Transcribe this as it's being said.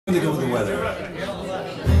to go with the weather.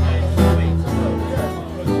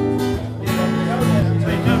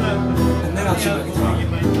 And then I'll check the guitar.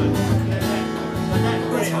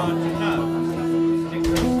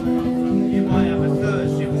 You might have a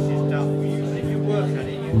Thursday which is done, but if you work at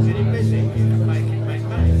it, you can get it busy, you can make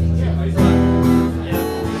money. Yeah,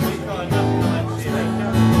 you've got enough time to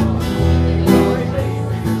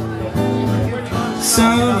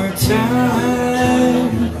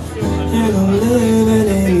Summertime, and I'm living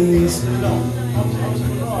easy.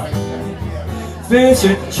 Fish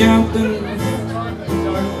are jumping,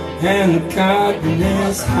 and the cotton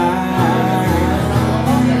is high.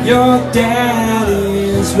 Your daddy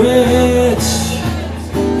is rich,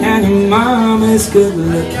 and your mom is good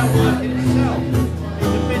looking.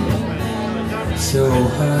 So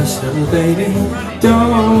hush, little baby,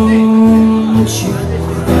 don't you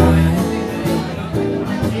cry.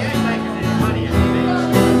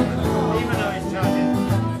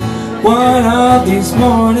 One of these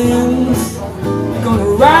mornings,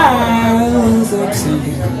 gonna rise up to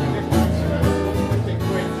you.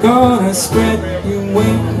 Gonna spread your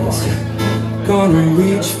wings, gonna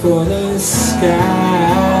reach for the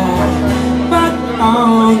sky. But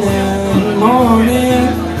on that morning,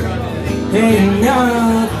 ain't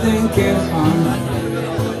nothing can harm you.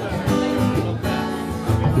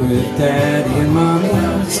 With daddy and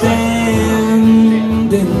mommy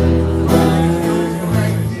standing by.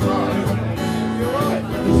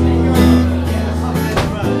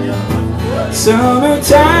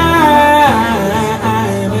 Summertime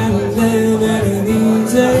and living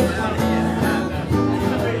easy.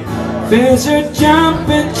 Fish are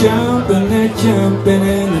jumping, they're jumping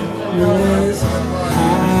in the breeze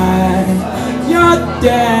high. Your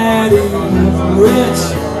daddy's rich,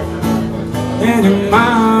 and your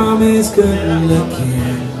mom is good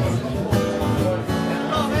looking.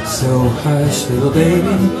 So hush, little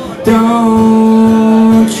baby,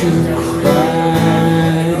 don't you cry.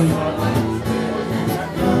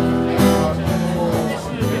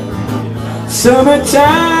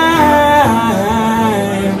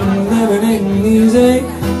 Summertime, living easy.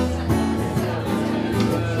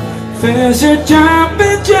 Fish are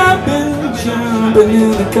jumping,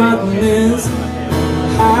 and the cotton is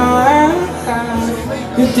high.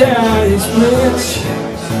 Your daddy's rich,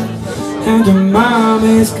 and your mom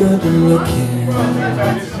is good looking.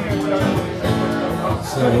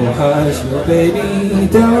 So hush, little baby,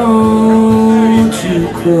 don't you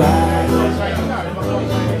cry.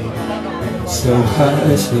 So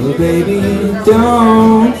hush, little baby,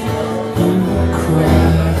 don't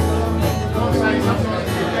cry.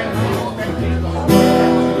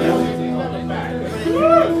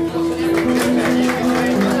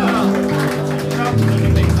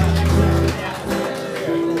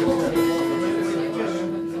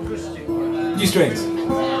 G strings.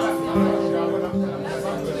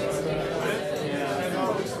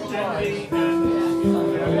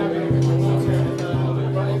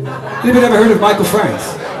 Anybody ever heard of Michael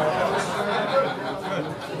Franks?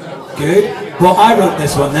 Good. Well, I wrote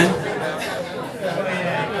this one then.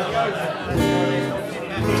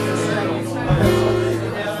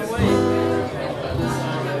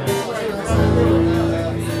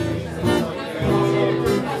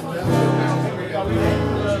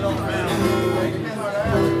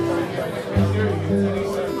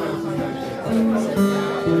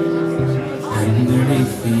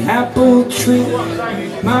 Underneath the apple tree,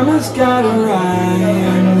 Mama's got her eye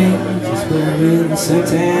on me. She's wearing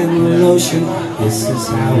scent and lotion. This is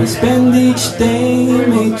how we spend each day,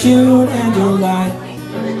 May, June, and July.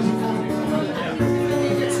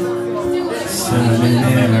 Sunning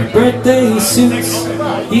in our birthday suits,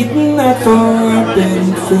 eating that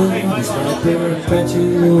forbidden food. It's like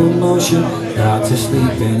perpetual motion. Dogs are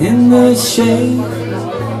sleeping in the shade.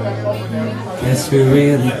 Guess we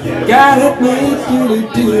really got it made.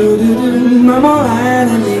 Do-do-do-do-do. Mama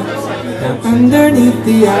and me down underneath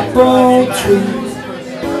the apple tree.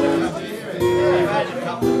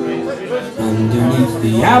 Underneath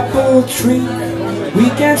the apple tree,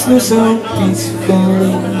 we can sleep so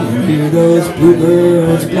peacefully and hear those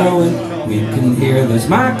bluebirds blowing. We can hear those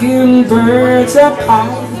mockingbirds up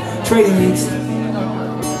high trading east.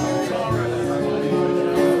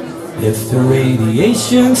 If the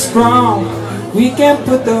radiation's strong, we can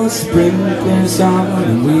put those sprinklers on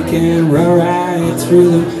and we can run right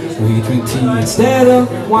through them. We drink tea instead of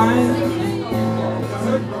wine.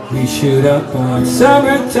 We shoot up on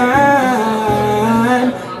summertime.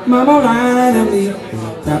 Mama Lion and me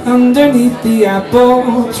down underneath the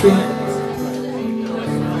apple tree.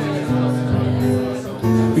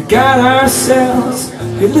 We got ourselves a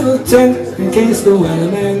little tent in case the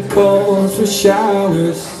weatherman calls for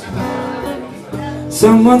showers.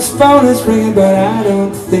 Someone's phone is ringing, but I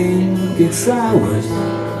don't think it's ours.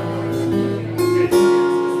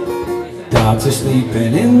 Dogs are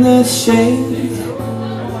sleeping in the shade.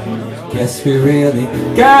 Guess we really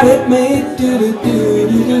got it made.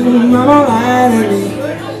 Do-do-do-do-do. Mama lying me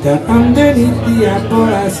down underneath the apple.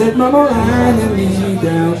 I said, Mama lying me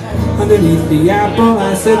down underneath the apple.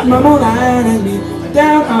 I said, Mama lying me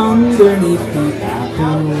down underneath the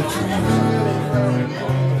apple tree.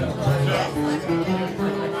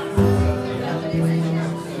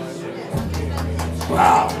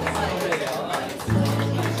 Wow.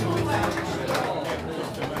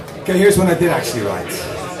 Okay, here's one I did actually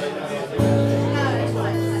write.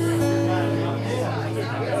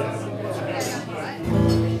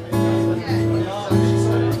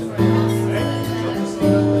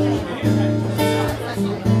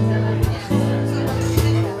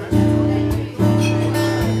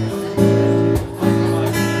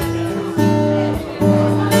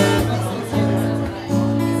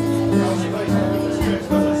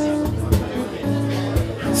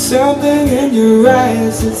 Something in your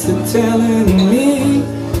eyes, it's telling me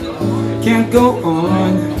can't go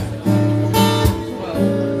on.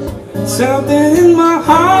 Something in my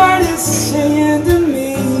heart is saying to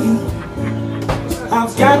me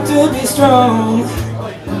I've got to be strong.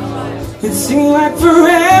 It seemed like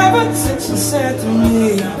forever since you said to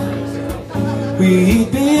me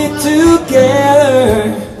we'd be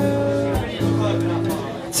together.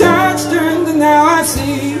 Time's turned and now I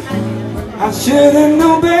see I should've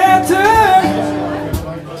known better.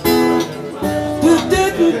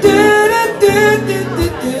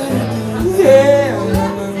 Yeah,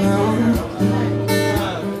 no.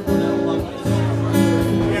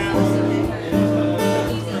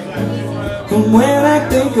 And when I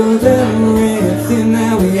think of everything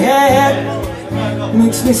that we had,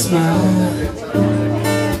 makes me smile.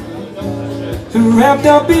 And wrapped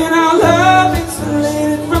up in our love,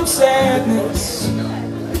 insulated from sadness.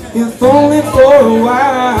 If only for a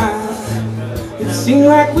while. It seemed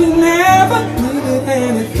like we never needed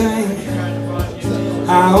anything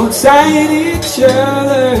outside each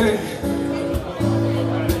other.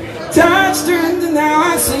 Time's turned and now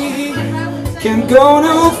I see can't go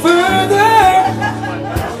no further.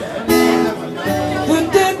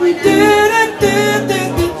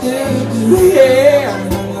 Yeah.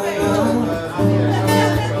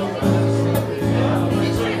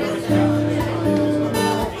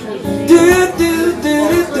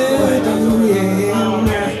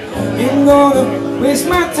 Ain't gonna waste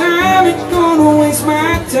my time, ain't gonna waste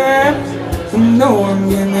my time. I know I'm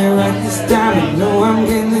getting it right this time. I know I'm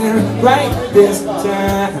getting it right this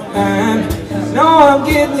time. I know I'm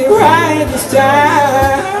getting it right this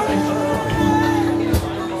time.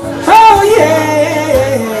 Oh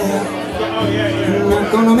yeah. I'm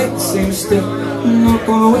not gonna make the same mistake. I'm not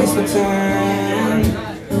gonna waste my time.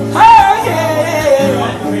 Oh yeah.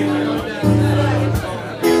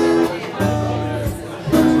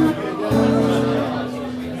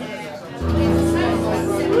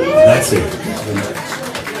 That's it.